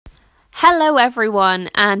Hello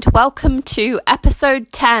everyone and welcome to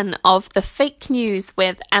episode 10 of The Fake News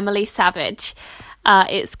with Kathryn Savage.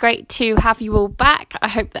 It's great to have you all back. I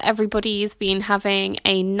hope that everybody's been having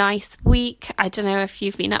a nice week. I don't know if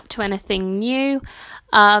you've been up to anything new.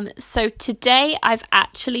 So today I've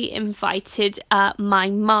actually invited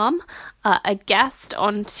my mum, a guest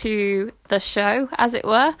onto the show, as it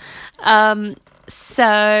were.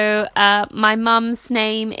 So my mum's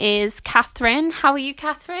name is Kathryn. How are you,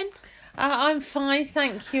 Kathryn? I'm fine,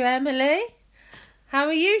 thank you, Emily. How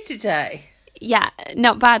are you today? Yeah,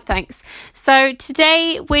 not bad, thanks. So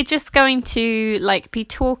today we're just going to be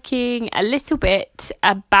talking a little bit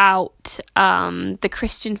about the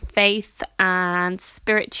Christian faith and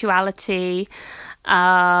spirituality,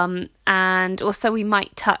 and also we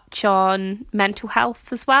might touch on mental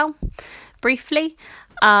health as well, briefly.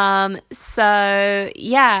 It's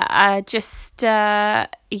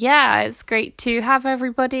great to have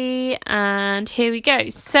everybody, and here we go.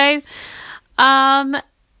 So,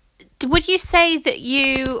 would you say that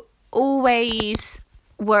you always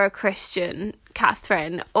were a Christian,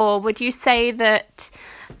 Kathryn, or would you say that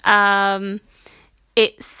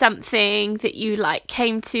it's something that you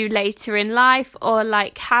came to later in life, or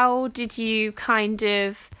how did you kind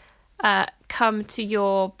of come to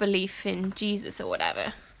your belief in Jesus or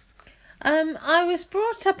whatever? I was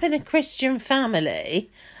brought up in a Christian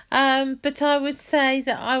family, but I would say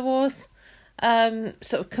that I was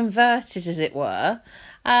sort of converted, as it were.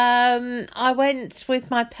 I went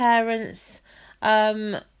with my parents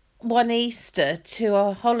one Easter to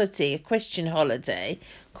a Christian holiday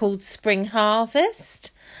called Spring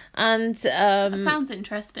Harvest. And that sounds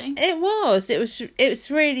interesting. It was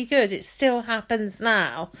really good. It still happens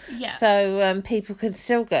now. Yeah. So people can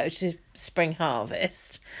still go to Spring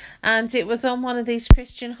Harvest. And it was on one of these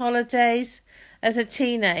Christian holidays as a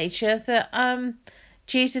teenager that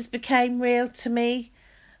Jesus became real to me,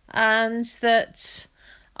 and that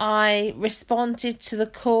I responded to the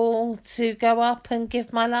call to go up and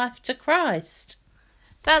give my life to Christ.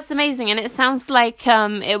 That's amazing, and it sounds like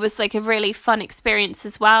it was a really fun experience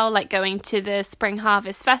as well, going to the Spring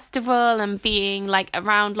Harvest Festival and being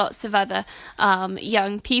around lots of other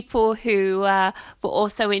young people who were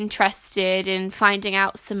also interested in finding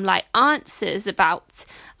out some answers about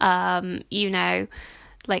the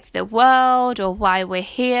world or why we're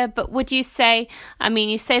here. But would you say,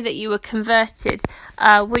 you say that you were converted,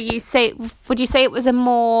 would you say it was a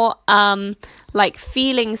more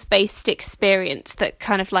feelings-based experience that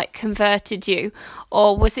kind of converted you,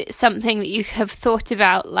 or was it something that you have thought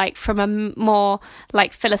about from a more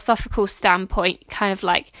philosophical standpoint, kind of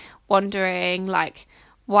wondering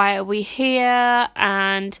why are we here,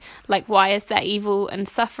 and why is there evil and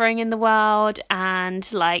suffering in the world, and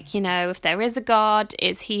if there is a God,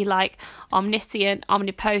 is he omniscient,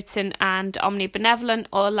 omnipotent and omnibenevolent,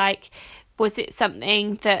 or was it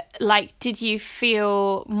something that did you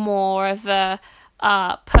feel more of a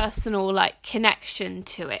personal connection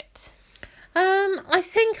to it? I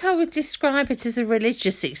think I would describe it as a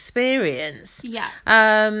religious experience. Yeah.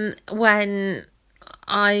 When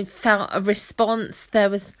I felt a response, there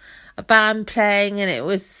was a band playing and it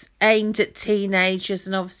was aimed at teenagers,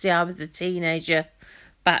 and obviously I was a teenager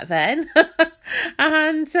back then.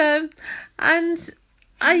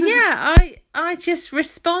 I just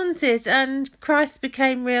responded, and Christ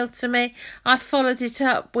became real to me. I followed it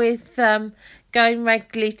up with going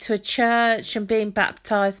regularly to a church and being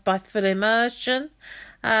baptised by full immersion.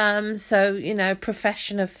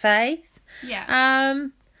 Profession of faith. Yeah.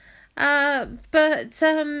 But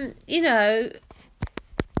since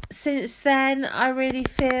then, I really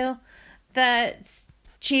feel that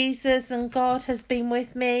Jesus and God has been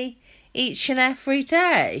with me each and every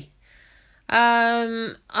day.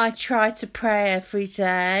 I try to pray every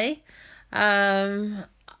day.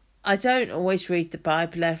 I don't always read the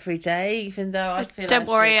Bible every day, even though I feel. Don't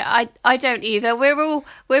worry, I don't either. We're all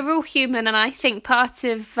human, and I think part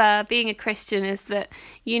of being a Christian is that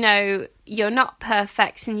you're not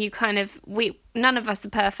perfect, and none of us are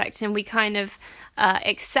perfect, and we kind of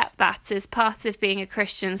accept that as part of being a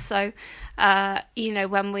Christian. So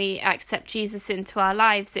when we accept Jesus into our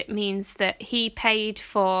lives, it means that he paid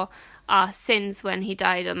for our sins when he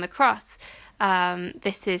died on the cross.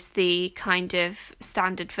 This is the kind of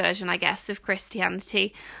standard version, I guess, of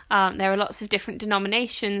Christianity. There are lots of different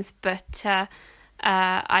denominations, but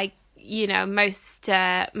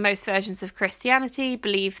most versions of Christianity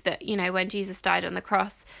believe that when Jesus died on the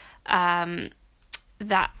cross,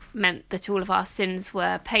 that meant that all of our sins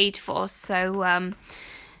were paid for. So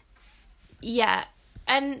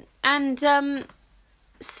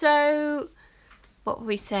so what were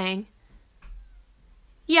we saying?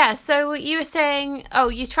 Yeah, so you were saying,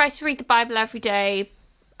 you try to read the Bible every day,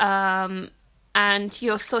 and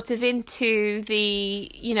you're sort of into the,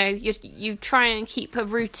 you try and keep a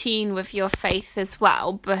routine with your faith as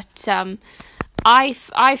well. But I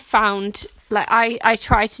found, like, I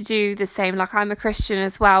try to do the same. Like, I'm a Christian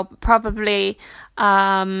as well, but probably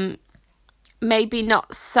maybe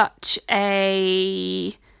not such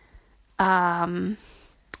a...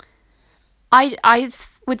 I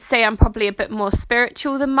would say I'm probably a bit more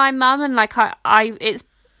spiritual than my mum, and like it's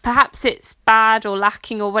perhaps it's bad or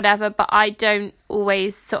lacking or whatever, but I don't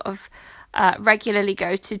always sort of regularly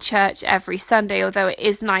go to church every Sunday, although it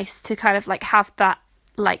is nice to kind of like have that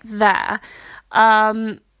like there.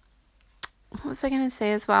 What was I going to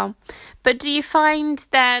say as well? But do you find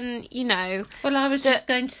then, Well, I was just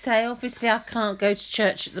going to say, obviously I can't go to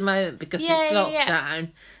church at the moment because it's lockdown.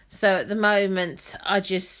 So at the moment, I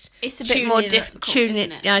just... It's a bit more difficult,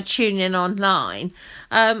 isn't it? I tune in online.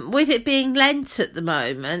 With it being Lent at the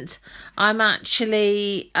moment, I'm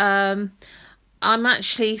actually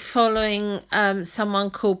following someone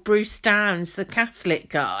called Bruce Downs, the Catholic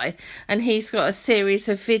guy, and he's got a series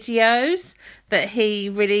of videos that he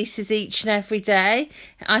releases each and every day.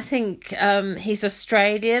 I think he's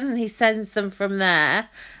Australian, and he sends them from there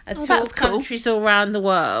to all countries all around the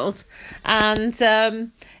world.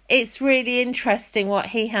 And it's really interesting what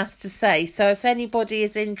he has to say. So if anybody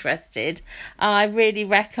is interested, I really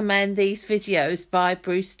recommend these videos by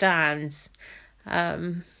Bruce Downs.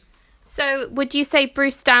 So would you say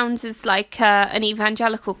Bruce Downs is like an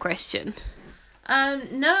evangelical Christian?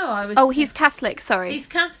 No, I was... Oh, he's Catholic, sorry. He's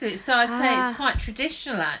Catholic, so I'd say it's quite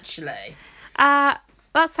traditional, actually. That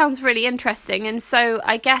sounds really interesting. And so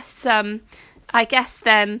I guess then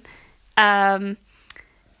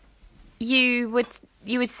you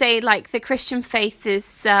would say like the Christian faith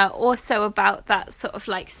is also about that sort of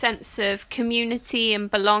like sense of community and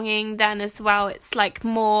belonging then as well. It's like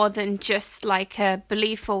more than just like a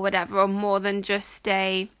belief or whatever, or more than just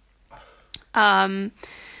a a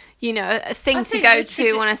thing to go to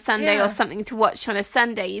on a Sunday or something to watch on a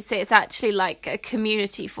Sunday. You say it's actually like a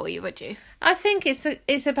community for you, would you? I think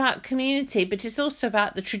it's about community, but it's also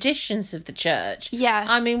about the traditions of the church. Yeah.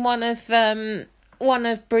 I mean, one of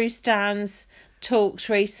Bruce Downs' talks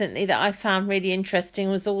recently that I found really interesting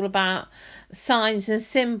was all about signs and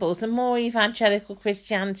symbols, and more evangelical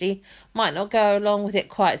Christianity might not go along with it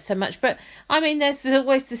quite so much. But I mean, there's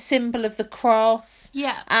always the symbol of the cross,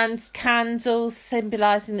 and candles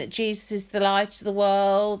symbolising that Jesus is the light of the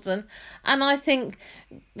world, and I think,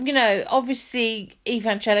 obviously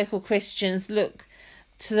evangelical Christians look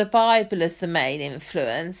to the Bible as the main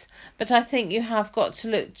influence, but I think you have got to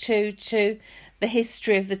look to the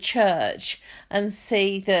history of the church and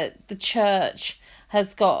see that the church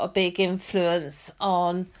has got a big influence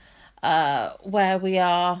on where we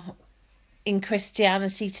are in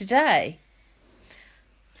Christianity today.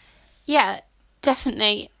 Yeah,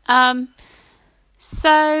 definitely.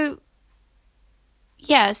 So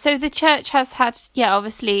the church has had,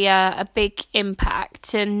 obviously a big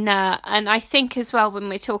impact, and I think as well when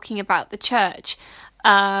we're talking about the church,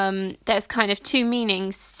 there's kind of two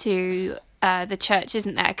meanings to the church,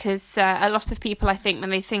 isn't there? Because a lot of people, I think, when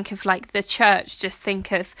they think of like the church, just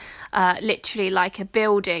think of literally like a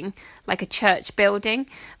building, like a church building.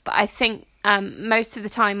 But I think most of the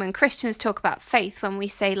time when Christians talk about faith, when we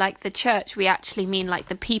say like the church, we actually mean like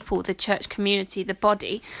the people, the church community, the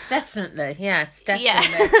body. Definitely, yes,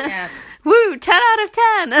 definitely. Yeah. Woo, 10 out of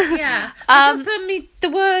 10. Yeah. Because I mean, the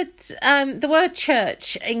word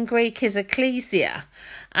church in Greek is ecclesia,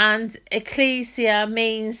 and ecclesia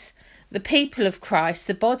means the people of Christ,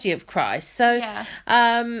 the body of Christ. So,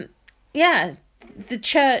 the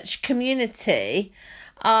church community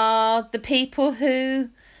are the people who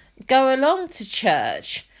go along to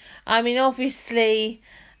church. I mean, obviously,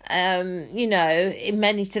 in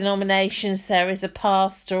many denominations there is a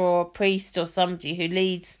pastor or a priest or somebody who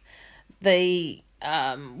leads the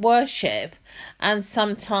worship, and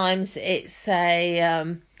sometimes it's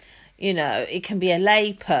a it can be a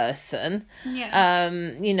lay person,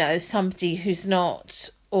 somebody who's not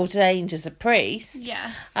ordained as a priest.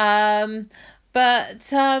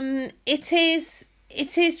 But it is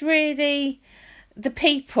really the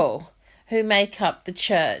people who make up the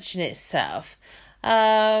church in itself.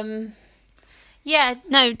 No,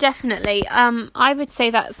 definitely. I would say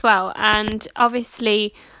that as well. And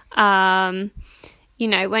obviously, when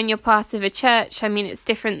you're part of a church, I mean, it's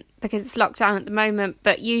different because it's locked down at the moment,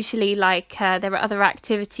 but usually like there are other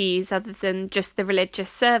activities other than just the religious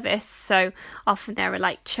service. So often there are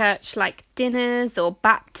like church like dinners or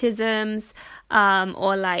baptisms,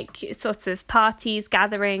 or like sorts of parties,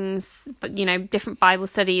 gatherings, but different Bible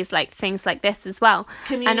studies, like things like this as well.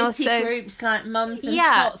 Community and also groups like mums and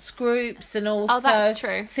tots groups, and also that's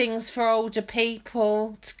true. Things for older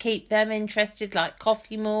people to keep them interested, like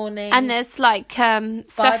coffee mornings. And there's like stuff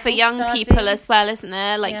Bible for young studies. people as well, isn't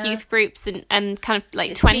there? Like youth groups and kind of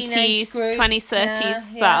like 20s, 30s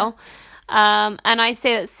as well. And I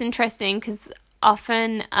say that's interesting because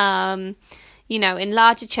often, in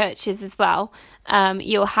larger churches as well,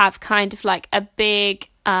 you'll have kind of like a big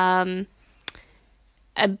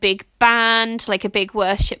band, like a big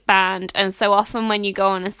worship band. And so often when you go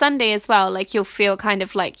on a Sunday as well, like you'll feel kind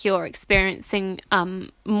of like you're experiencing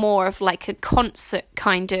more of like a concert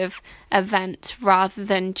kind of event rather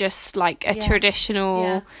than just like a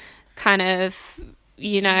traditional kind of,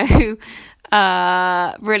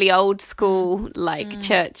 really old school like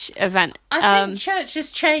church event. I think church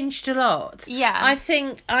has changed a lot. Yeah. I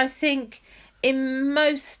think in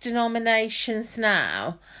most denominations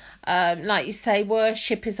now, like you say,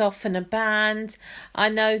 worship is often a band. I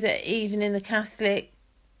know that even in the Catholic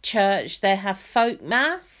Church they have folk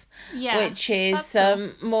mass, which is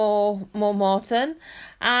more modern,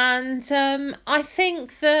 and I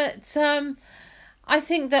think that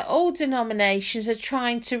all denominations are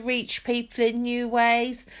trying to reach people in new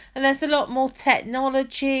ways, and there's a lot more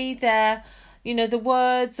technology there. The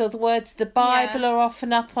words of the Bible are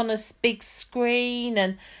often up on a big screen,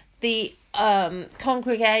 and the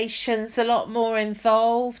congregation's a lot more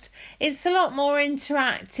involved. It's a lot more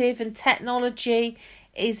interactive, and technology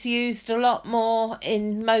is used a lot more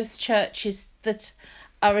in most churches that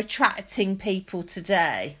are attracting people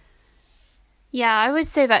today. Yeah, I would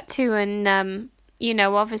say that too. And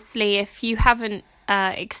obviously if you haven't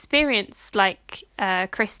experienced like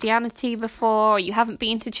Christianity before, or you haven't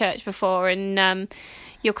been to church before, and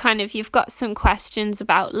you've got some questions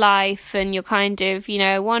about life, and you're kind of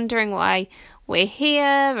wondering why we're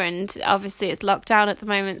here, and obviously it's locked down at the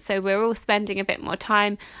moment, so we're all spending a bit more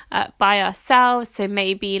time by ourselves, so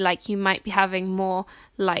maybe like you might be having more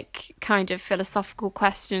like kind of philosophical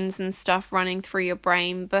questions and stuff running through your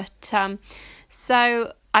brain. But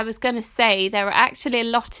so I was going to say there are actually a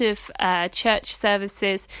lot of church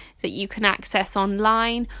services that you can access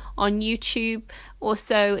online on YouTube.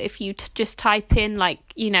 Also, if you just type in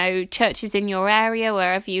churches in your area,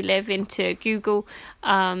 wherever you live, into Google,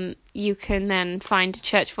 you can then find a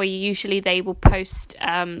church for you. Usually they will post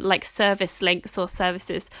like service links or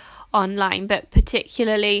services online, but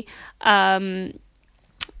particularly I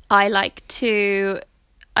like to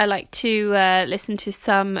listen to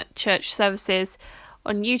some church services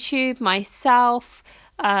on YouTube myself.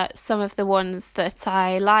 Some of the ones that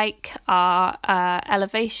I like are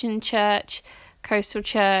Elevation Church, Coastal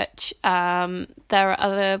Church. There are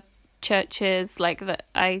other churches like that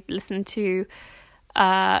I listen to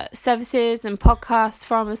services and podcasts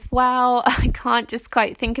from as well. I can't just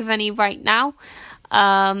quite think of any right now.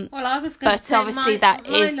 Well, I was going to say, obviously that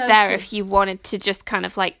is there if you wanted to just kind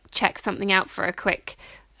of like check something out for a quick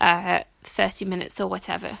 30 minutes or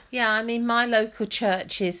whatever. Yeah, I mean, my local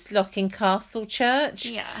church is Locking Castle Church.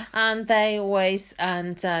 Yeah. And they always,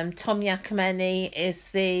 and Tom Yakameni is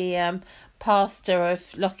the pastor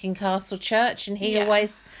of Locking Castle Church, and he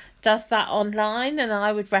always does that online, and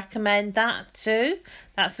I would recommend that too.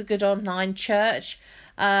 That's a good online church.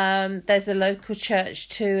 There's a local church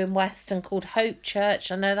too in Weston called Hope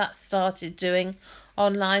Church. I know that started doing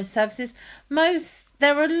online services.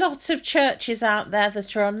 There are a lot of churches out there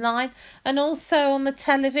that are online, and also on the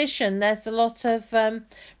television there's a lot of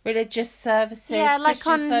religious services. Yeah, like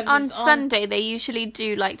on Sunday they usually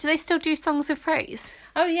do do they still do songs of praise?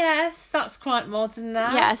 Oh yes, that's quite modern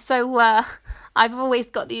now. Yeah, so I've always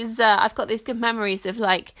got these good memories of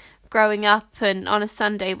growing up, and on a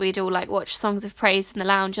Sunday we'd all watch songs of praise in the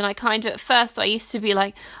lounge, and I kind of at first I used to be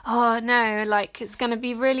oh no, it's going to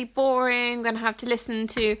be really boring, I'm going to have to listen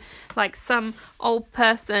to some old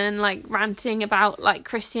person ranting about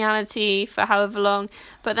Christianity for however long,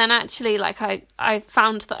 but then actually I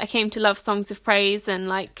found that I came to love songs of praise, and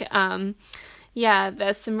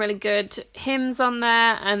there's some really good hymns on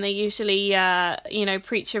there, and they usually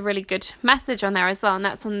preach a really good message on there as well, and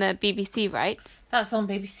that's on the BBC, right? That's on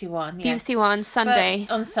BBC One, yes. BBC One, Sunday.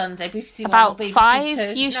 But on Sunday, BBC about One. About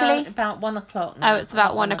 5, usually? No, about 1 o'clock now. Oh, it's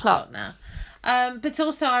about 1 o'clock now. But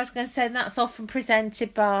also I was going to say that's often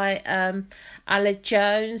presented by Aled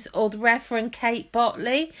Jones or the Reverend Kate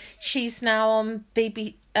Botley. She's now on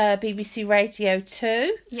BBC Radio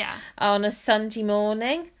 2. Yeah. On a Sunday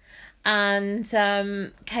morning. and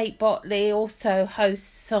Kate Botley also hosts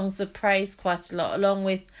Songs of Praise quite a lot, along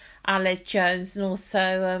with Aled Jones, and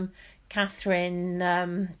also Kathryn.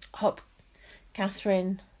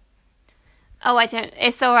 Oh, I don't.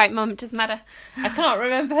 It's all right, Mum. It doesn't matter. I can't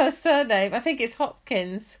remember her surname. I think it's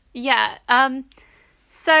Hopkins. Yeah.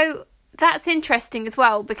 So that's interesting as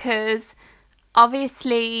well, because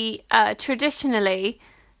obviously, traditionally,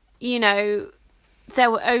 there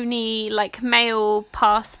were only like male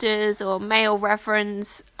pastors or male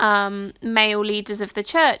reverends, male leaders of the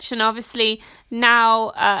church. And obviously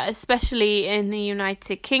now, especially in the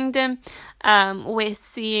United Kingdom, we're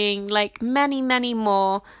seeing like many, many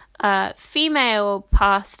more female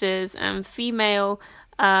pastors and female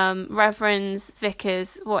reverends,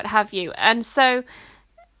 vicars, what have you. And so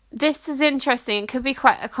this is interesting. It could be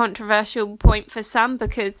quite a controversial point for some,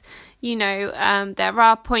 because, there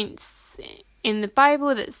are points in the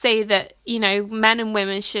Bible that say that, men and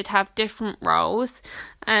women should have different roles.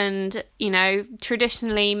 And,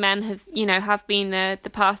 traditionally men have been the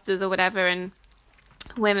pastors or whatever, and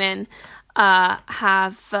women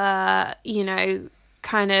have,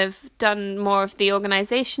 kind of done more of the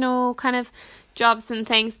organizational kind of jobs and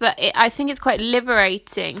things. But I think it's quite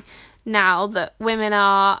liberating now that women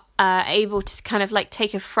are able to kind of like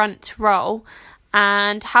take a front role.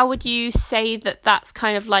 And how would you say that that's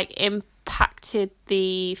kind of like impacted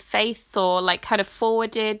the faith, or like kind of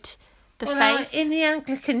forwarded the faith? In the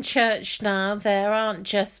Anglican Church now, there aren't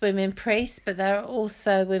just women priests, but there are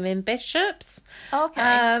also women bishops.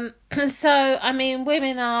 Okay. So, I mean,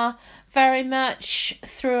 women are very much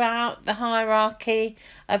throughout the hierarchy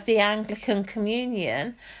of the Anglican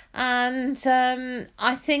Communion. And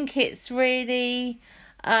I think it's really,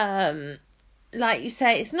 like you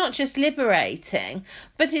say, it's not just liberating,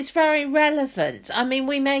 but it's very relevant. I mean,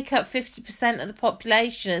 we make up 50% of the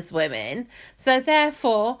population as women. So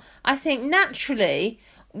therefore, I think naturally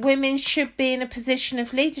women should be in a position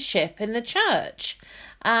of leadership in the church.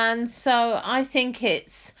 And so I think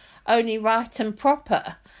it's only right and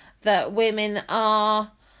proper that women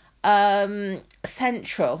are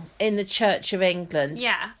central in the Church of England.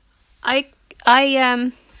 Yeah. And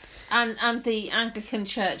the Anglican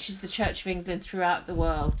Church is the Church of England throughout the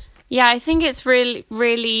world. Yeah, I think it's really,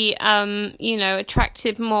 really,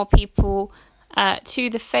 attracted more people to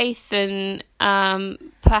the faith, and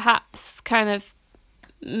perhaps kind of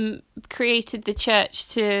created the church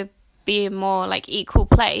to be a more like equal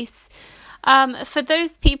place. For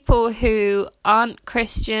those people who aren't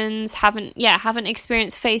Christians, haven't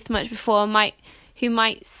experienced faith much before, who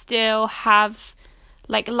might still have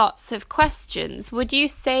like lots of questions, would you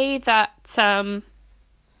say that there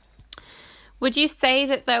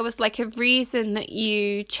was like a reason that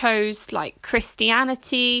you chose like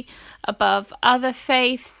Christianity above other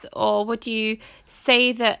faiths, or would you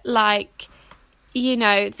say that like,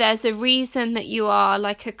 there's a reason that you are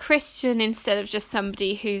like a Christian instead of just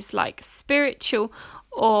somebody who's like spiritual?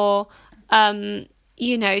 Or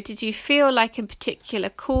did you feel like a particular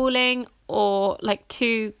calling or like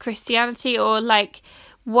to Christianity, or like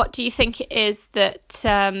what do you think it is that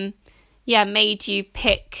made you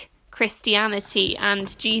pick Christianity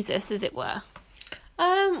and Jesus, as it were?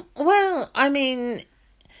 Well, I mean,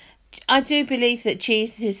 I do believe that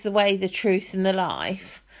Jesus is the way, the truth, and the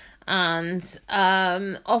life. And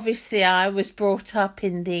obviously I was brought up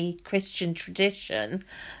in the Christian tradition.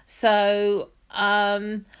 So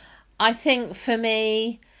I think for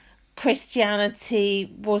me,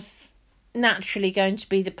 Christianity was naturally going to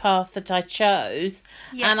be the path that I chose.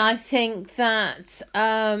 Yeah. And I think that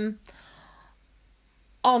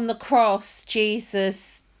on the cross,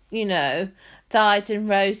 Jesus, died and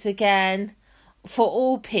rose again for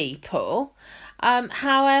all people.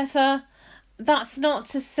 However, that's not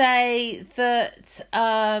to say that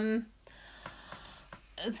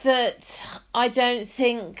that I don't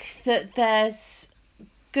think that there's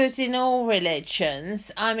good in all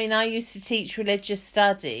religions. I mean, I used to teach religious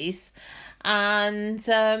studies, and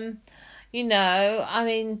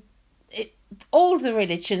all the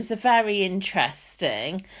religions are very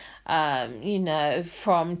interesting.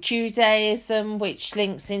 From Judaism, which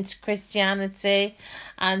links into Christianity,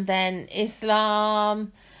 and then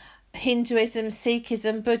Islam, Hinduism,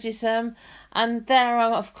 Sikhism, Buddhism, and there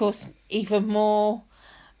are, of course, even more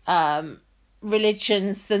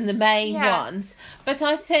religions than the main ones. But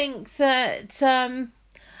I think that, and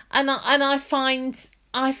I find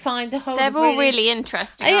the whole. They're all really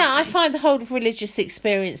interesting. I find the whole of religious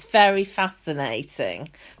experience very fascinating.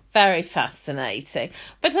 Very fascinating.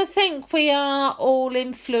 But I think we are all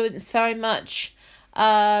influenced very much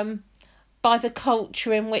by the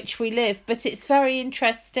culture in which we live. But it's very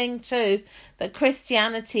interesting too that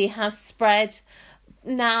Christianity has spread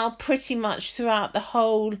now pretty much throughout the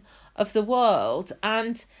whole of the world,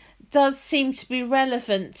 and does seem to be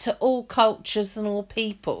relevant to all cultures and all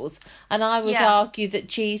peoples. And I would argue that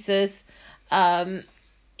Jesus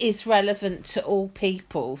is relevant to all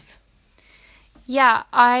peoples. Yeah,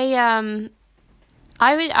 I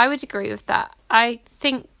would agree with that. I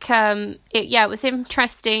think it was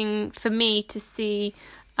interesting for me to see,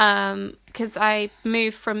 because I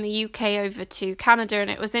moved from the UK over to Canada, and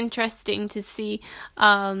it was interesting to see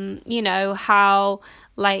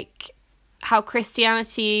how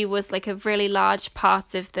Christianity was like a really large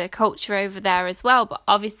part of the culture over there as well. But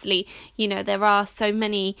obviously, there are so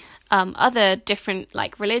many other different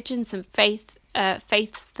like religions and faiths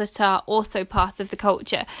that are also part of the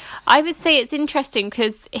culture. I would say it's interesting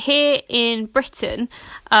because here in Britain,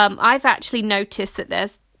 I've actually noticed that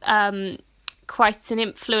there's quite an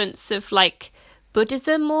influence of like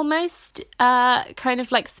Buddhism almost kind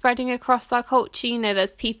of like spreading across our culture.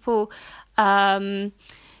 There's people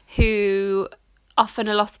who often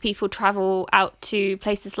a lot of people travel out to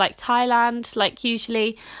places like Thailand, like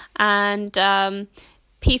usually, and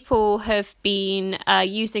people have been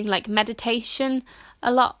using like meditation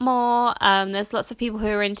a lot more. There's lots of people who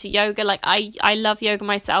are into yoga. Like I love yoga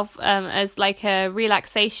myself as like a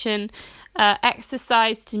relaxation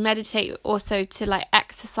exercise, to meditate, also to like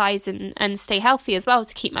exercise and stay healthy as well,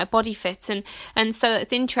 to keep my body fit. And so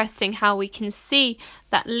it's interesting how we can see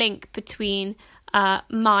that link between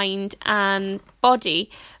mind and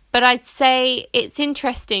body. But I'd say it's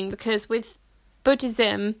interesting because with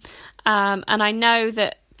Buddhism, and I know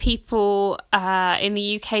that people in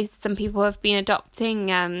the UK, some people have been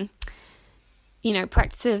adopting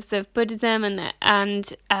practices of Buddhism,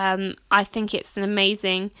 and I think it's an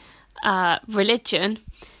amazing religion,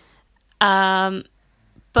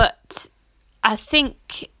 but I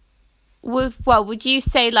think would you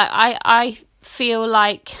say, like, I feel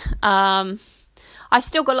like I've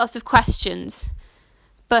still got lots of questions,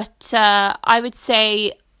 but I would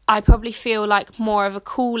say I probably feel like more of a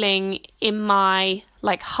calling in my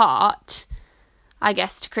like heart, I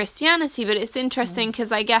guess, to Christianity. But it's interesting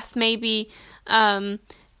because I guess maybe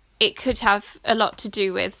it could have a lot to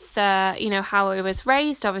do with how I was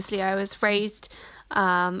raised. Obviously, I was raised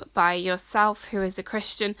by yourself, who is a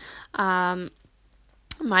Christian.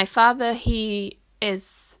 My father, he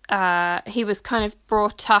was kind of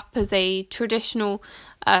brought up as a traditional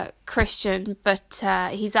Christian, but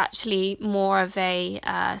he's actually more of a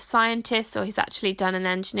scientist, or he's actually done an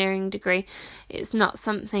engineering degree. It's not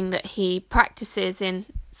something that he practices in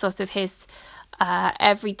sort of his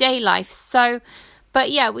everyday life. So,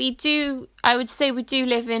 but yeah, I would say we do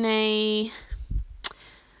live in I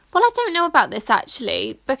don't know about this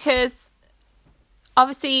actually, because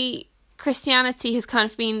obviously Christianity has kind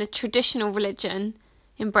of been the traditional religion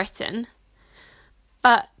in Britain,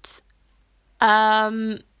 but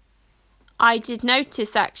I did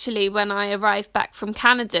notice actually when I arrived back from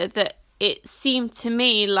Canada that it seemed to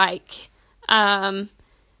me like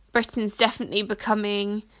Britain's definitely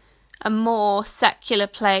becoming a more secular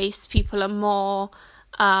place. People are more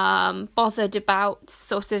bothered about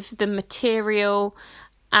sort of the material,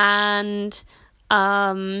 and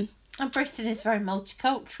Britain is very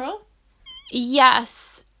multicultural.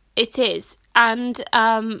 Yes, it is. And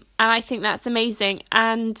I think that's amazing.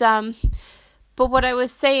 And but what I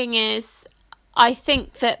was saying is, I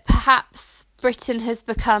think that perhaps Britain has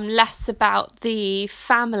become less about the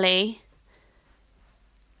family,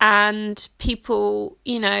 and people,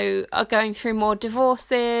 are going through more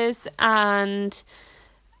divorces, and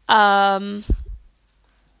I'm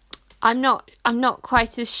not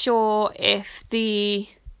quite as sure if the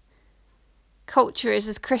culture is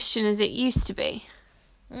as Christian as it used to be.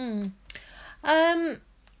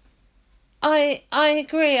 I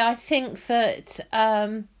agree. I think that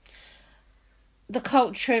the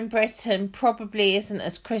culture in Britain probably isn't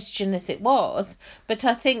as Christian as it was, but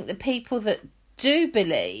I think the people that do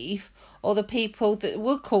believe, or the people that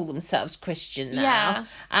would call themselves Christian now,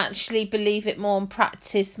 actually believe it more and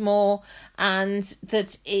practice more, and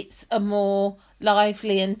that it's a more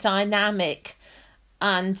lively and dynamic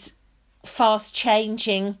and fast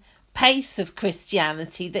changing pace of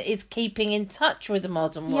Christianity that is keeping in touch with the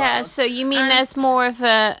modern world. Yeah, so you mean there's more of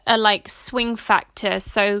a like swing factor,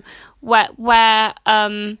 so where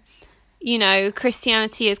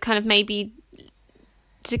Christianity is kind of maybe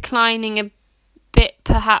declining a bit,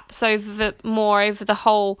 perhaps over the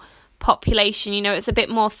whole population. It's a bit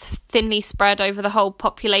more thinly spread over the whole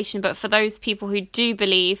population, but for those people who do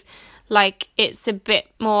believe, like it's a bit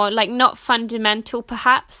more like not fundamental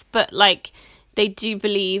perhaps, but like they do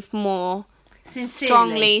believe more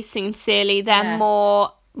sincerely. They're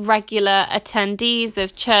more regular attendees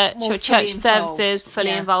of church or church services,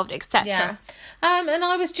 fully involved, etc. Yeah. And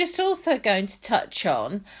I was just also going to touch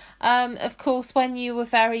on, of course, when you were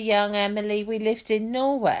very young, Emily, we lived in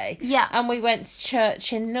Norway. Yeah. And we went to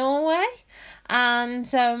church in Norway. And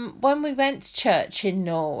when we went to church in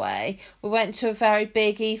Norway, we went to a very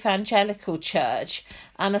big evangelical church.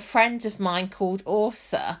 And a friend of mine called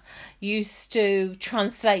Orsa used to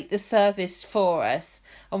translate the service for us.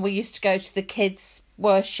 And we used to go to the kids'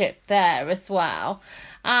 worship there as well.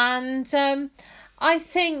 And I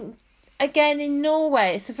think, again, in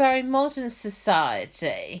Norway, it's a very modern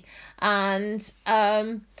society. And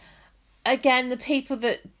again, the people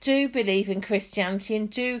that do believe in Christianity and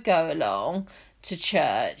do go along to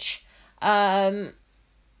church are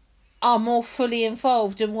more fully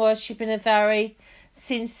involved and worship in a very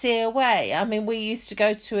sincere way. I mean, we used to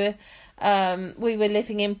go to we were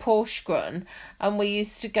living in Porsgrunn, and we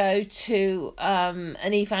used to go to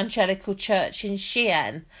an evangelical church in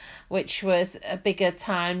Skien, which was a bigger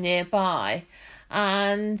town nearby.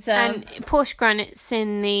 And Porsgrunn, it's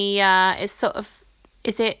in the it's sort of,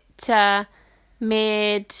 is it it's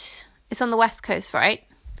on the west coast, right?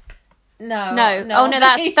 No. Oh no,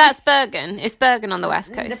 that's Bergen. It's Bergen on the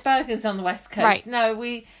west coast. The Bergen's on the west coast. Right. No,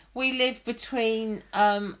 we live between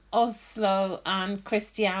Oslo and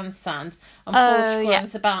Kristiansand, and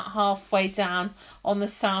Porsgrunn's about halfway down on the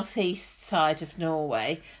southeast side of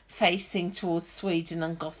Norway, facing towards Sweden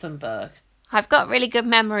and Gothenburg. I've got really good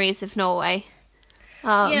memories of Norway.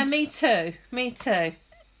 Yeah, me too.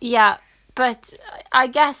 Yeah, but I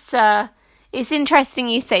guess it's interesting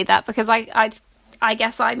you say that, because I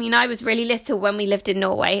guess, I mean, I was really little when we lived in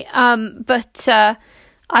Norway, but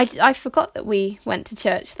I forgot that we went to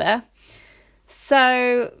church there.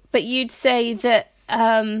 So, but you'd say that,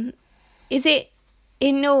 is it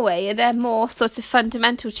in Norway, are there more sort of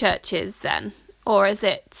fundamental churches then? Or is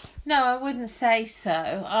it? No, I wouldn't say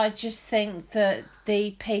so. I just think that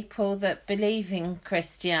the people that believe in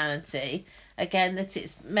Christianity, again, that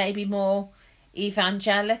it's maybe more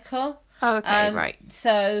evangelical. Oh, okay, right.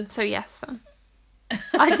 So yes, then.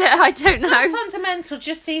 I don't know. Not fundamental,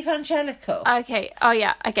 just evangelical. Okay. Oh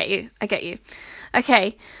yeah, I get you. Okay.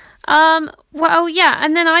 Well, yeah,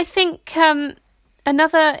 and then I think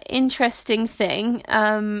another interesting thing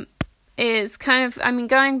is kind of, I mean,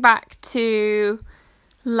 going back to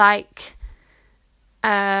like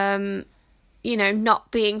not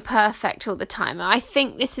being perfect all the time. I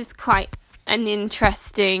think this is quite an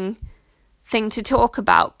interesting thing to talk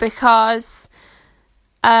about, because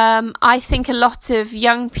I think a lot of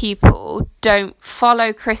young people don't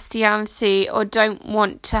follow Christianity or don't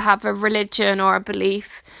want to have a religion or a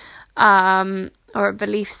belief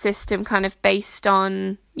system kind of based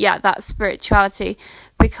on that spirituality,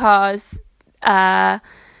 because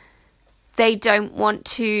they don't want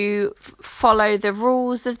to follow the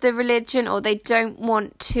rules of the religion, or they don't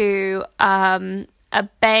want to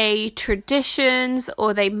obey traditions,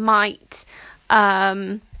 or they might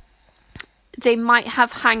have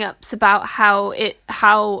hang-ups about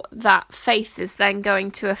how that faith is then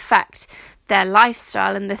going to affect their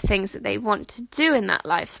lifestyle and the things that they want to do in that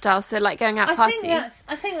lifestyle. So like going out partying.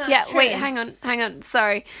 I think that's true. Wait, hang on,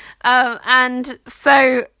 sorry. And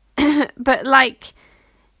so, but like,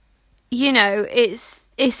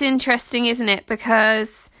 it's interesting, isn't it?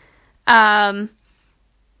 Because, I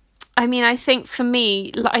mean, I think for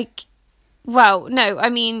me, like, well, no, I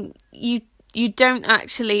mean, you don't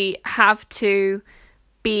actually have to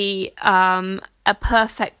be a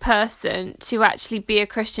perfect person to actually be a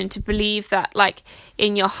Christian, to believe that, like,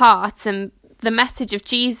 in your heart. And the message of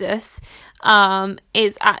Jesus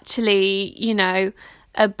is actually,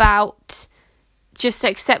 about just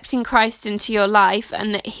accepting Christ into your life,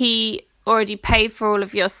 and that he already paid for all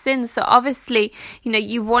of your sins. So obviously,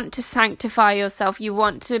 you want to sanctify yourself. You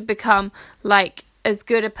want to become, like, as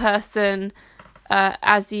good a person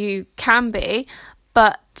as you can be,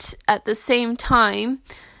 but at the same time,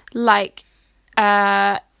 like,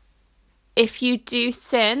 if you do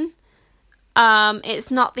sin,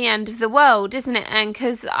 it's not the end of the world, isn't it? And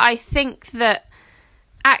because I think that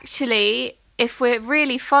actually, if we're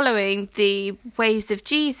really following the ways of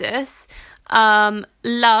Jesus,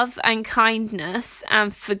 love and kindness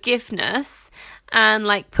and forgiveness and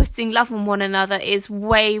like putting love on one another is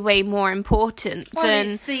way, way more important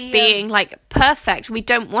than being like perfect. We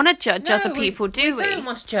don't want to judge other people, do we? We don't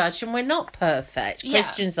want to judge, and we're not perfect.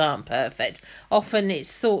 Christians aren't perfect. Often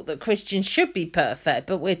it's thought that Christians should be perfect,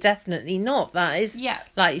 but we're definitely not. That is,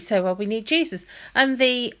 like you say, well, we need Jesus. And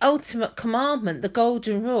the ultimate commandment, the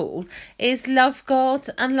golden rule, is love God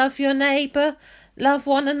and love your neighbour. Love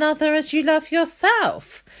one another as you love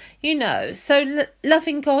yourself, so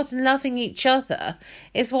loving God and loving each other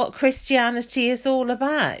is what Christianity is all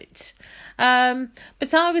about.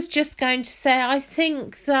 But I was just going to say, I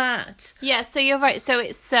think that... Yeah, so you're right. So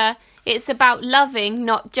it's about loving,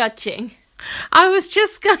 not judging. I was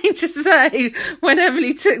just going to say, when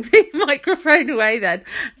Emily took the microphone away then,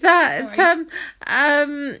 that...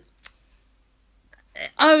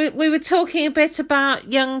 we were talking a bit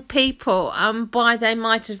about young people and why they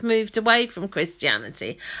might have moved away from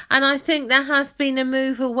Christianity. And I think there has been a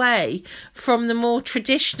move away from the more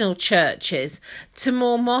traditional churches to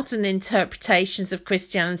more modern interpretations of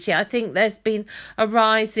Christianity. I think there's been a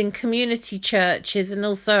rise in community churches and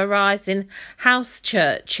also a rise in house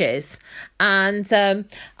churches. And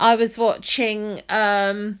I was watching...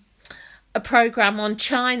 a programme on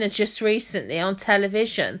China just recently on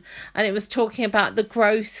television, and it was talking about the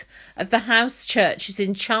growth of the house churches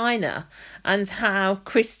in China and how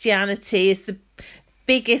Christianity is the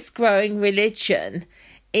biggest growing religion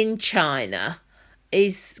in China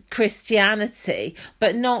is Christianity,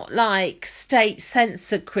 but not like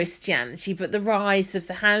state-censored Christianity, but the rise of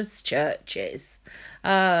the house churches,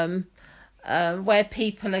 where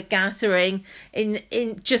people are gathering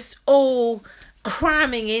in just all...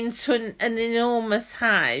 cramming into an enormous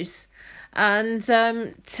house and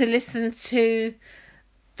to listen to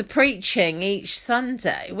the preaching each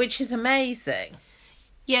Sunday, which is amazing.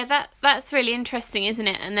 Yeah, that's really interesting, isn't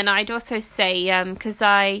it? And then I'd also say, because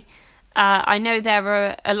I know there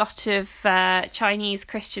are a lot of Chinese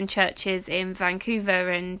Christian churches in Vancouver,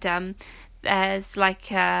 and there's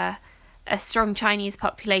like a strong Chinese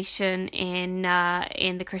population in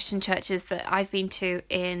the Christian churches that I've been to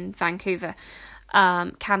in Vancouver,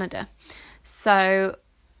 Canada. So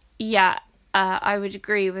I would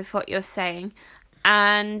agree with what you're saying.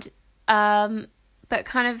 And but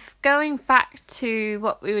kind of going back to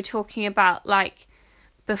what we were talking about like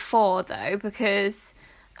before though, because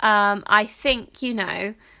I think,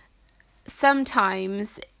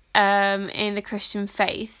 sometimes in the Christian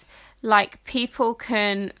faith, like people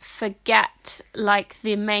can forget like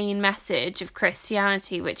the main message of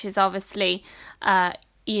Christianity, which is obviously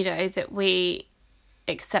that we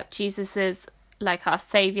accept Jesus as like our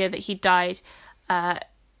saviour, that he died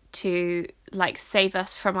to like save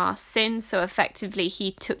us from our sins. So effectively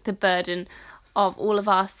he took the burden of all of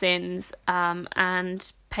our sins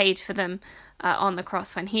and paid for them on the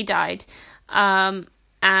cross when he died,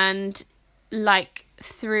 and like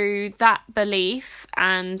through that belief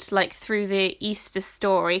and like through the Easter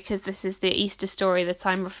story, because this is the Easter story that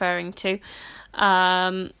I'm referring to,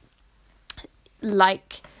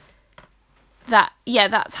 like that,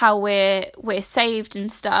 that's how we're saved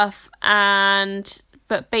and stuff.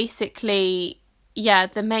 But basically,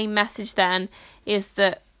 the main message then is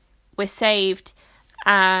that we're saved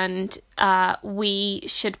and we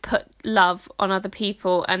should put love on other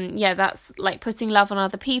people, and that's like putting love on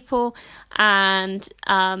other people, and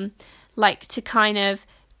like to kind of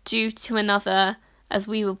do to another as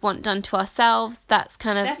we would want done to ourselves. That's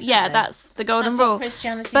kind of that's the golden rule. That's what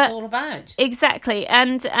Christianity is all about. Exactly.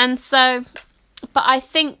 And so, but I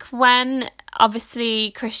think when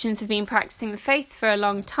obviously Christians have been practicing the faith for a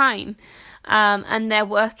long time, and they're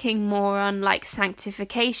working more on like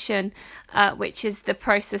sanctification, which is the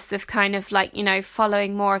process of kind of like,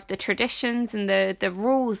 following more of the traditions and the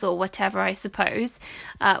rules or whatever, I suppose,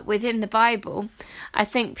 within the Bible. I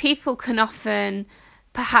think people can often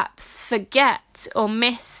perhaps forget or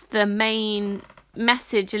miss the main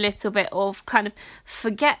message a little bit, or kind of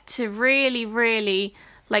forget to really, really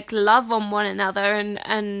like love on one another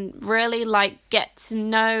and really like get to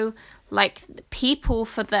know like people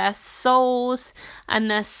for their souls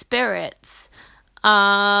and their spirits,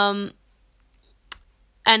 and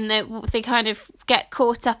they kind of get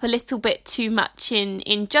caught up a little bit too much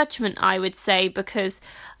in judgment, I would say, because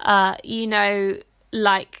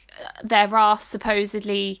like there are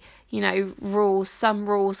supposedly some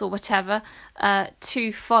rules or whatever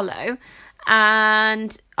to follow,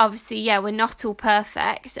 and obviously we're not all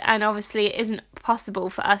perfect, and obviously it isn't possible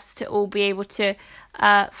for us to all be able to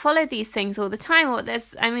follow these things all the time. Or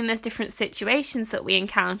there's different situations that we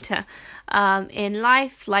encounter in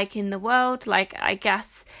life, like in the world. Like I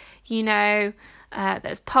guess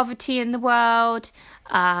there's poverty in the world.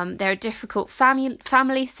 There are difficult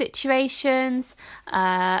family situations.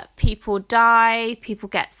 People die. People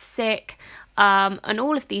get sick. And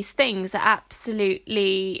all of these things are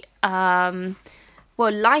absolutely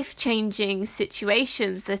life-changing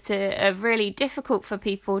situations that are really difficult for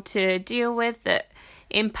people to deal with, that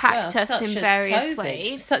impact us in various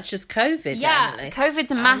ways. Such as COVID, yeah, Emily.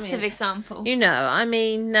 COVID's a massive example.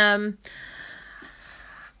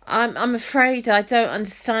 I'm afraid I don't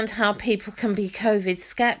understand how people can be COVID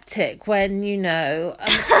skeptic when, I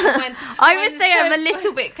would say I'm a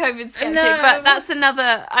little bit COVID skeptic, but that's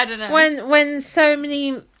another, I don't know. When so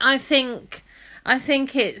many, I think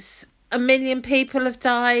it's 1 million people have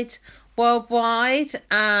died worldwide,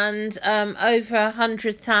 and over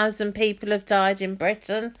 100,000 people have died in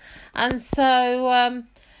Britain. And so,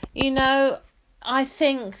 I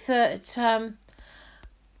think that,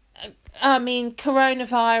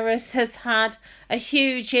 coronavirus has had a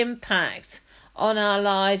huge impact on our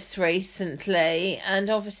lives recently, and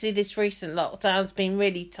obviously this recent lockdown's been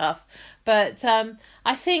really tough. But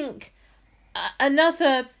I think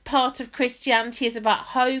another part of Christianity is about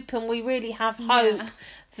hope, and we really have hope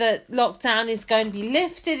that lockdown is going to be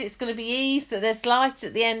lifted, it's going to be eased, that there's light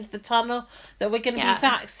at the end of the tunnel, that we're going to be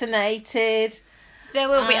vaccinated. There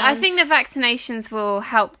will be. I think the vaccinations will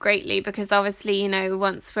help greatly, because obviously,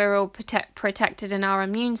 once we're all protected and our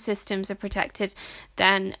immune systems are protected,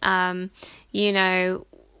 then,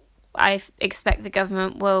 I expect the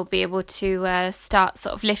government will be able to start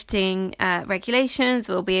sort of lifting regulations.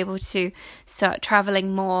 We'll be able to start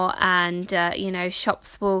travelling more, and,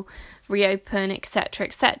 shops will reopen, etc.,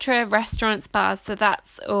 etc., restaurants, bars. So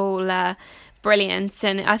that's all brilliant.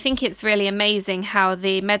 And I think it's really amazing how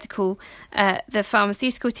the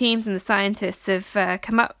pharmaceutical teams and the scientists have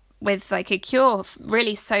come up with like a cure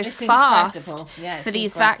really so fast for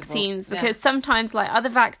these vaccines, because sometimes like other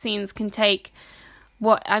vaccines can take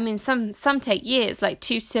some take years, like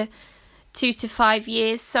 2 to 5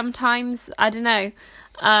 years sometimes, I don't know,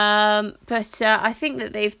 but I think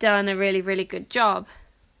that they've done a really, really good job.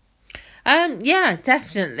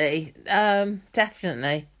 Definitely.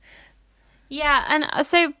 Yeah, and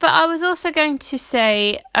but I was also going to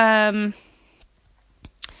say, what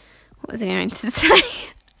was I going to say?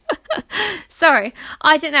 Sorry,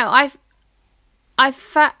 I don't know. I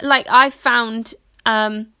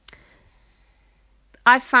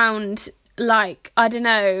found like, I don't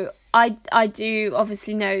know. I do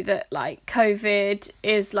obviously know that like COVID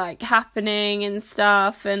is like happening and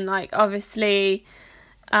stuff, and like obviously,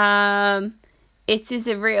 it is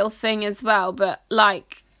a real thing as well. But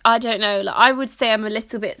like, I don't know, like, I would say I'm a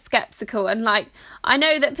little bit skeptical, and like I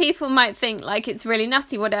know that people might think like it's really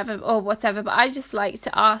nutty, whatever, but I just like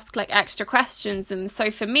to ask like extra questions. And so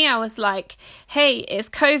for me, I was like, hey, is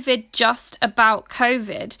COVID just about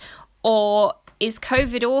COVID, or is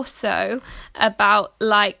COVID also about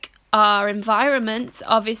like our environment?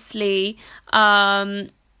 Obviously,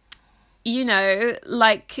 like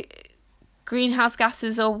greenhouse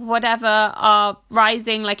gases or whatever are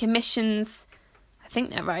rising, like emissions. I think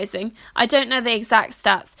they're rising. I don't know the exact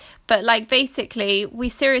stats, but like basically we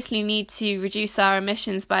seriously need to reduce our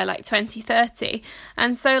emissions by like 2030.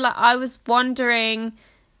 And so like I was wondering,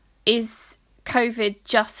 is COVID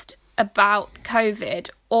just about COVID,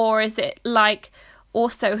 or is it like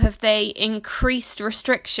also have they increased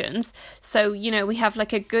restrictions? So, we have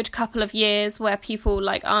like a good couple of years where people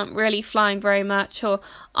like aren't really flying very much or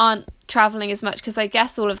aren't traveling as much, because I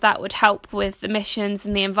guess all of that would help with emissions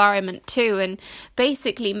and the environment too, and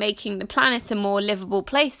basically making the planet a more livable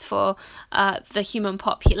place for the human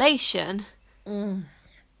population.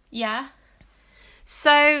 Yeah.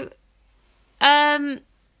 So,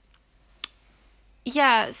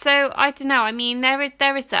 yeah, so I don't know. I mean, there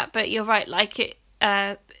is that, but you're right. Like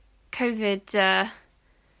COVID.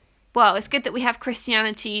 Well, it's good that we have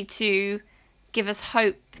Christianity to give us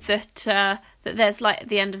hope that there's light at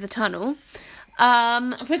the end of the tunnel.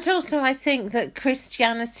 But also, I think that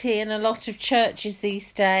Christianity and a lot of churches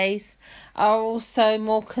these days are also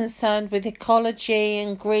more concerned with ecology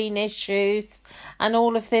and green issues, and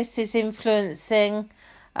all of this is influencing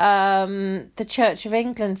the Church of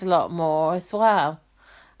England a lot more as well.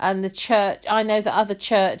 And the church, I know that other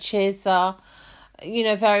churches are,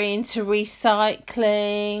 very into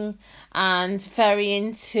recycling and very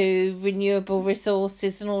into renewable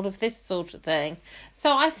resources and all of this sort of thing.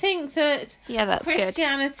 So I think that that's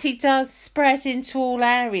Christianity does spread into all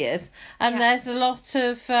areas, and there's a lot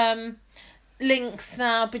of links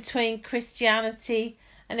now between Christianity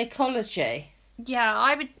and ecology.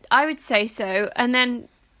 Yeah, I would say so. And then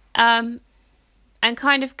and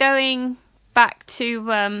kind of going back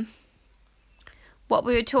to what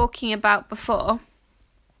we were talking about before.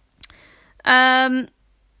 I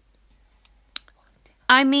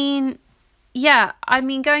mean,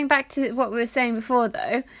 going back to what we were saying before,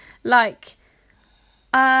 though, like,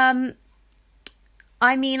 I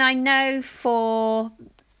know for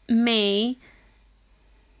me,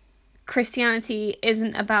 Christianity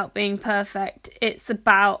isn't about being perfect. It's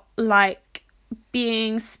about, like,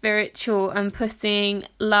 being spiritual and putting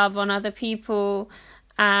love on other people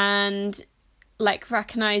and, like,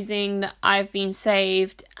 recognizing that I've been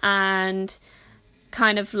saved and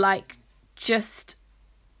kind of, like, just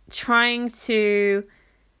trying to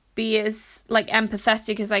be as, like,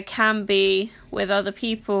 empathetic as I can be with other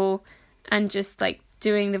people and just, like,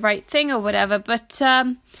 doing the right thing or whatever. But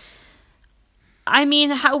I mean,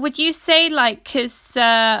 how would you say, like, because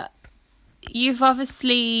you've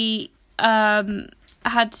obviously had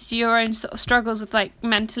your own sort of struggles with, like,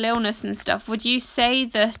 mental illness and stuff, would you say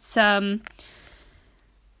that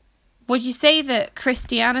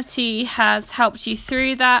Christianity has helped you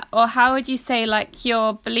through that? Or how would you say, like,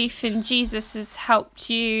 your belief in Jesus has helped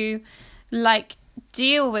you, like,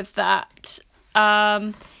 deal with that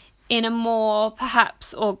in a more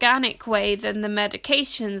perhaps organic way than the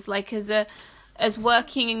medications, like as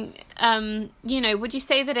working, would you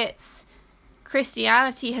say that it's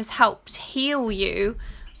Christianity has helped heal you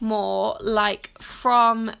more, like,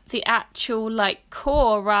 from the actual, like,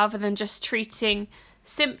 core rather than just treating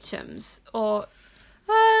symptoms? Or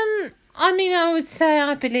I mean, I would say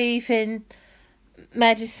I believe in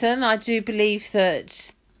medicine. I do believe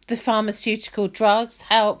that the pharmaceutical drugs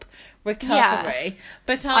help recovery.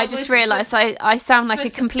 But I just realised I sound like a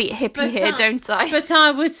complete hippie here, don't I? But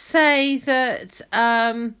I would say that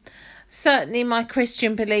certainly my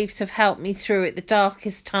Christian beliefs have helped me through at the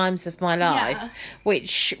darkest times of my life,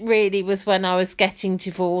 which really was when I was getting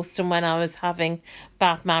divorced and when I was having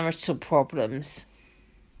bad marital problems.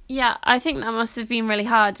 Yeah, I think that must have been really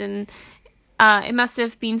hard, and it must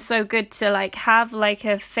have been so good to, like, have, like,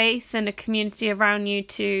 a faith and a community around you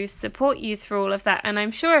to support you through all of that. And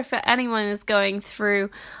I'm sure if anyone is going through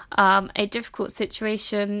a difficult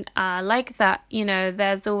situation like that, you know,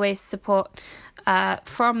 there's always support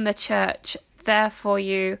from the church there for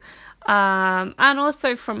you, and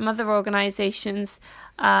also from other organisations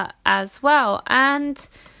as well. And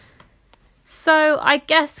so I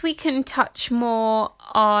guess we can touch more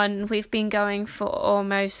on, we've been going for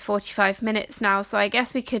almost 45 minutes now, so I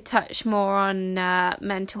guess we could touch more on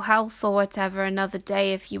mental health or whatever another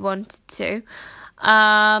day if you wanted to.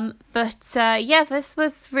 This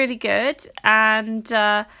was really good, and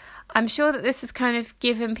I'm sure that this has kind of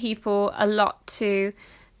given people a lot to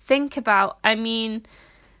think about. I mean,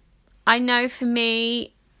 I know for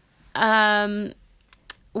me, when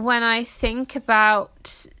I think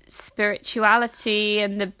about spirituality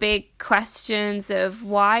and the big questions of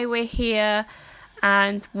why we're here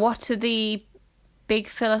and what are the big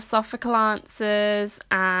philosophical answers,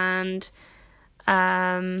 and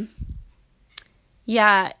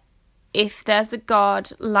if there's a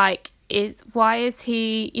God, like, why is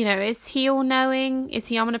he, you know, is he all knowing? Is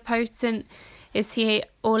he omnipotent? Is he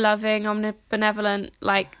all loving, omnibenevolent?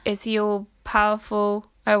 Like, is he all powerful?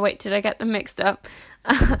 Oh wait, did I get them mixed up?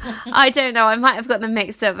 I don't know, I might have got them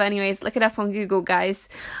mixed up. Anyways, look it up on Google, guys.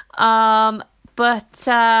 I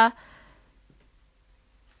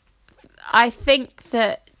think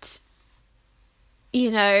that, you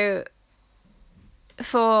know,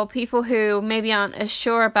 for people who maybe aren't as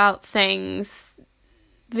sure about things,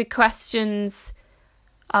 the questions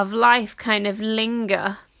of life kind of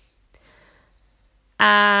linger,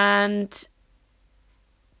 and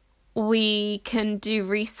we can do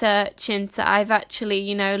research into, I've actually,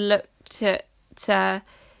 you know, looked at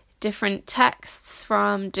different texts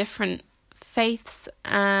from different faiths,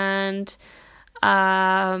 and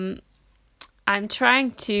I'm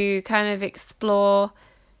trying to kind of explore,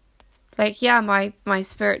 like, my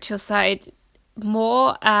spiritual side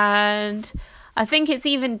more. And I think it's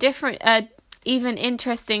even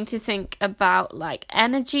interesting to think about, like,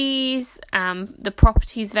 energies, the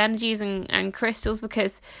properties of energies and crystals,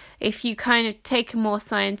 because if you kind of take a more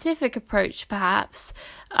scientific approach, perhaps,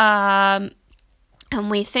 and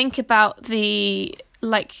we think about the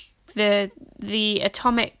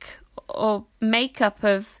atomic or makeup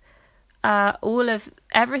of all of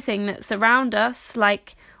everything that's around us,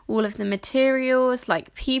 like all of the materials,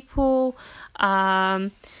 like people,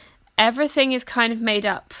 everything is kind of made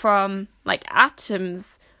up from, like,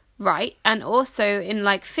 atoms, right? And also in,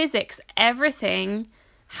 like, physics, everything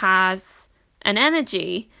has an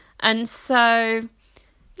energy. And so,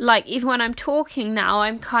 like, even when I'm talking now,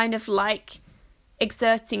 I'm kind of, like,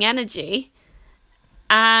 exerting energy.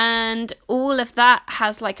 and all of that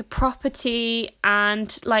has like a property,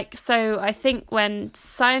 and like, so I think when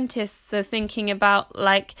scientists are thinking about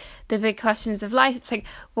like the big questions of life, it's like,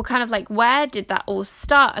 well, kind of like, where did that all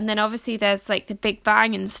start? And then obviously there's like the Big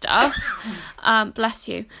Bang and stuff. Bless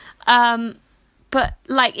you. But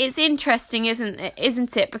like, it's interesting, isn't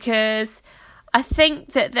it? Because I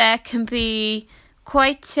think that there can be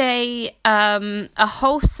quite a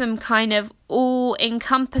wholesome kind of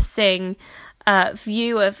all-encompassing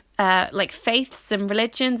view of like faiths and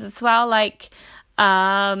religions as well. Like,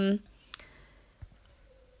 I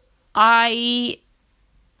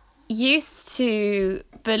used to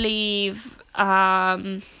believe,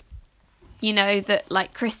 that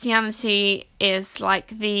like Christianity is like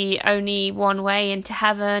the only one way into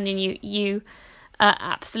heaven, and you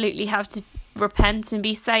absolutely have to repent and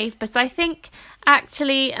be saved. But I think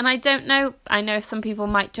actually, and I don't know, I know some people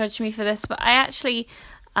might judge me for this, but I actually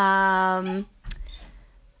I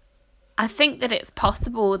think that it's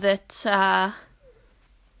possible that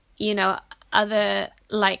other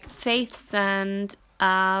like faiths and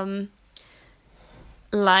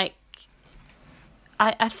like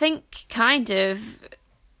I think kind of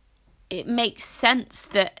it makes sense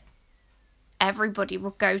that everybody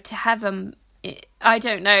will go to heaven. I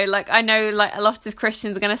don't know, like, I know like a lot of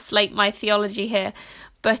Christians are going to slate my theology here,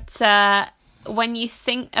 but when you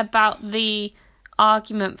think about the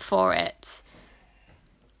argument for it,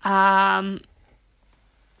 I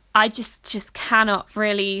just cannot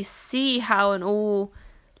really see how an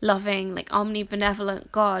all-loving, like,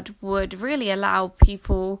 omnibenevolent God would really allow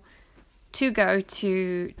people to go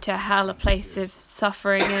to hell, a place of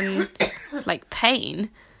suffering and like pain.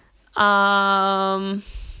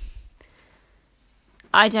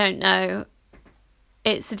 I don't know.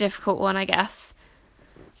 It's a difficult one, I guess.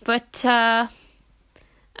 But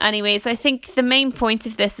anyways, I think the main point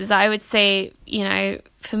of this is, I would say,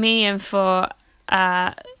 for me and for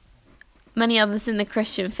many others in the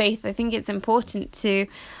Christian faith, I think it's important to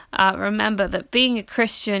remember that being a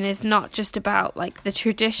Christian is not just about like the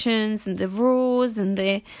traditions and the rules and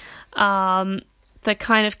the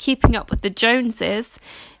kind of keeping up with the Joneses.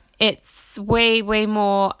 It's way, way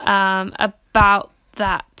more about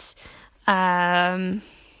that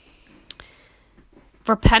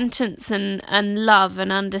repentance and love,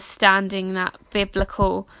 and understanding that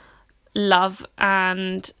biblical love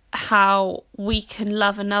and how we can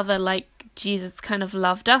love another like Jesus kind of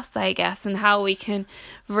loved us, I guess, and how we can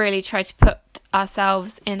really try to put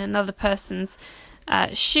ourselves in another person's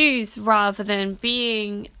shoes, rather than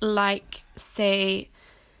being like, say,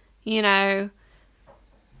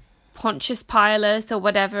 Pontius Pilate or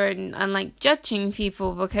whatever, and like judging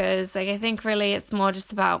people, because like I think really it's more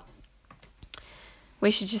just about we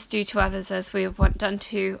should just do to others as we want done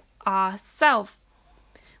to ourselves,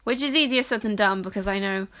 which is easier said than done, because I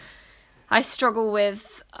know I struggle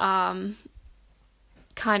with I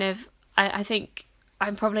think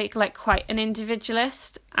I'm probably like quite an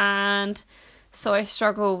individualist, and so I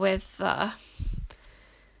struggle with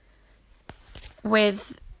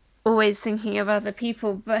always thinking of other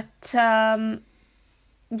people. But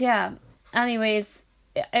anyways,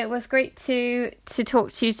 it was great to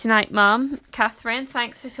talk to you tonight, Mum. Kathryn,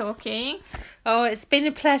 thanks for talking. Oh, it's been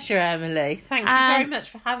a pleasure, Emily. Thank you very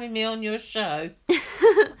much for having me on your show.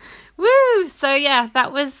 Woo! So yeah,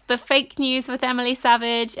 that was the fake news with Emily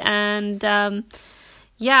Savage, and this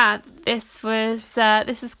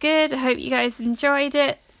is good. I hope you guys enjoyed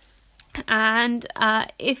it. And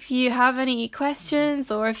if you have any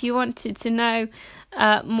questions, or if you wanted to know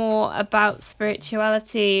more about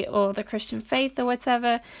spirituality or the Christian faith or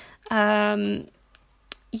whatever,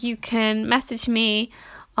 you can message me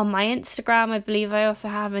on my Instagram. I believe I also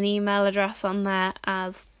have an email address on there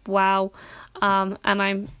as well. And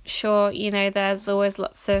I'm sure, there's always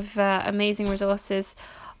lots of amazing resources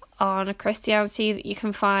on Christianity that you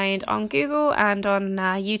can find on Google and on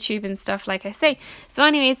YouTube and stuff, like I say. So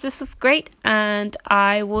anyways, this was great, and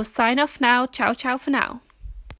I will sign off now. Ciao, ciao for now.